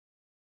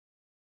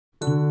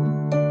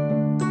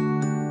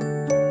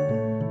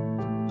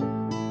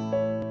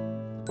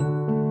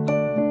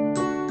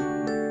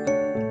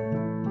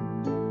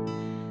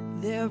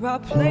are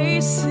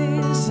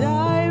places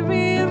I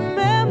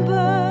remember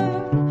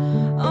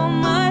all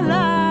my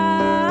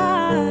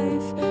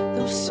life,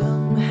 though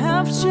some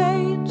have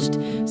changed,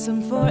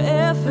 some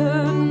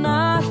forever,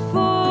 not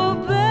for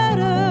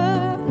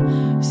better.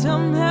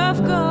 Some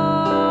have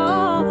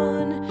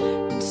gone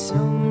and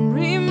some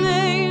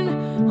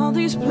remain. All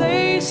these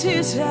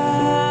places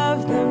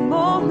have their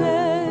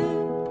moments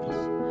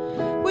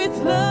with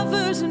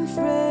lovers and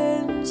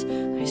friends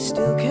I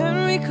still can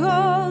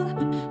recall.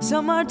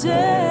 Some are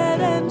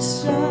dead and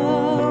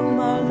some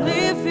are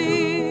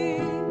living.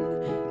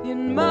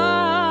 In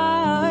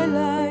my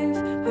life,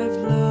 I've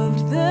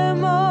loved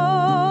them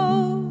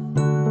all.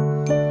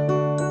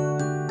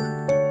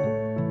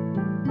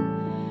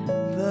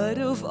 But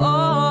of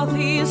all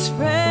these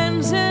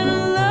friends and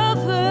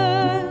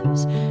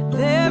lovers,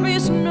 there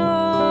is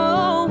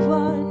no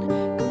one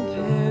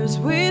compares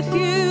with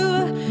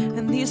you.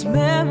 And these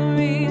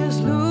memories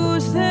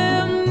lose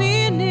their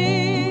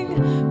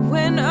meaning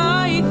when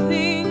I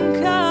think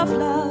of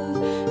love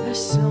as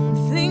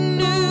something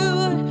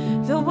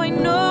new. Though I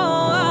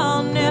know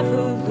I'll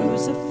never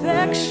lose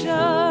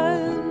affection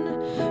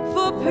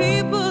for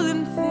people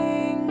and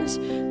things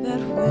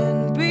that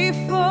went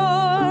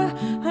before.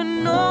 I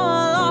know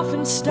I'll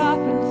often stop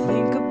and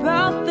think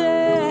about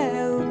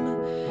them.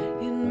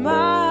 In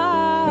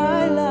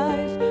my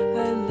life,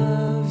 I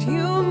love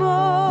you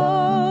more.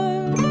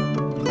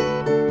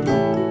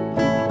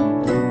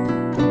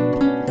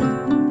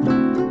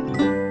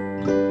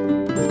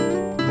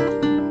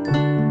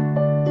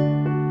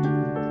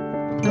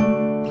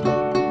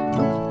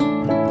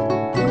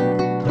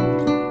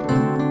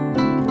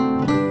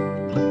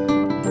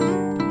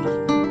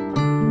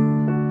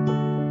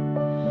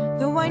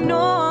 Though I know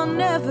I'll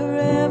never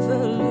ever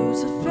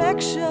lose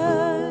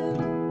affection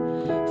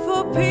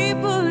for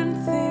people and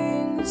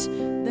things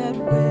that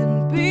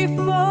went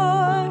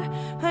before.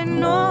 I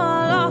know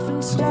I'll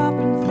often stop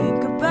and